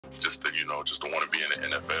just to want to be in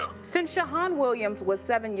the NFL. Since Shahaun Williams was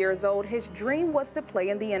 7 years old, his dream was to play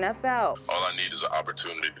in the NFL. All I need is an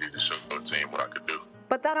opportunity to show the team what I could do.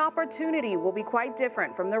 But that opportunity will be quite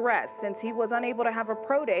different from the rest since he was unable to have a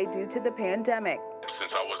pro day due to the pandemic.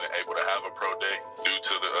 Since I wasn't able to have a pro day due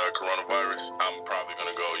to the coronavirus, I'm probably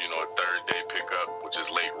going to go, a third day pickup, which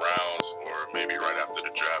is late rounds or maybe right after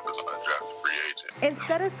the draft as an undrafted free agent.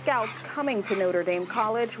 Instead of scouts coming to Notre Dame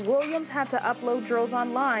College, Williams had to upload drills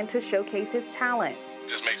online to showcase his talent. It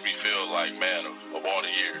just makes me feel like, man, of all the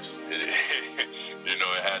years, it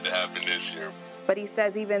had to happen this year. But he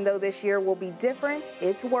says even though this year will be different,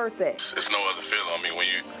 it's worth it. It's no other feeling. I mean, when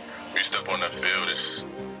you step on that field, it's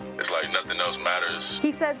like nothing else matters.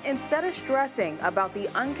 He says instead of stressing about the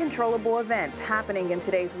uncontrollable events happening in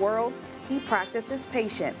today's world, he practices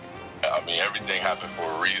patience. I mean, everything happened for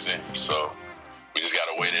a reason, so we just got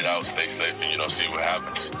to wait it out, stay safe, and, see what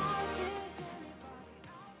happens.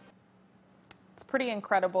 It's pretty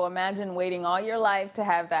incredible. Imagine waiting all your life to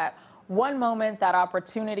have that one moment, that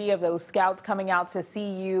opportunity of those scouts coming out to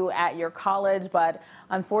see you at your college, but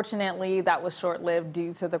unfortunately that was short-lived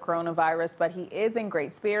due to the coronavirus. But he is in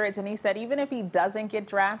great spirits, and he said even if he doesn't get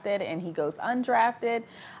drafted and he goes undrafted,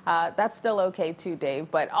 that's still okay too,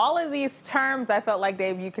 Dave. But all of these terms, I felt like,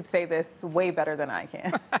 Dave, you could say this way better than I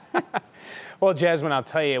can. Well, Jasmine, I'll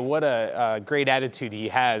tell you, what a great attitude he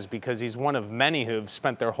has, because he's one of many who've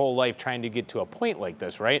spent their whole life trying to get to a point like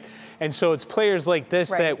this, right? And so it's players like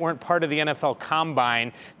this that weren't part of the NFL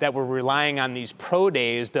Combine that were relying on these pro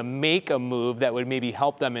days to make a move that would maybe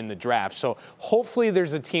help them in the draft. So hopefully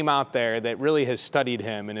there's a team out there that really has studied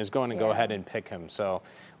him and is going to go ahead and pick him. So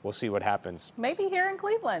we'll see what happens. Maybe here in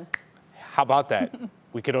Cleveland. How about that?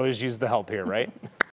 We could always use the help here, right?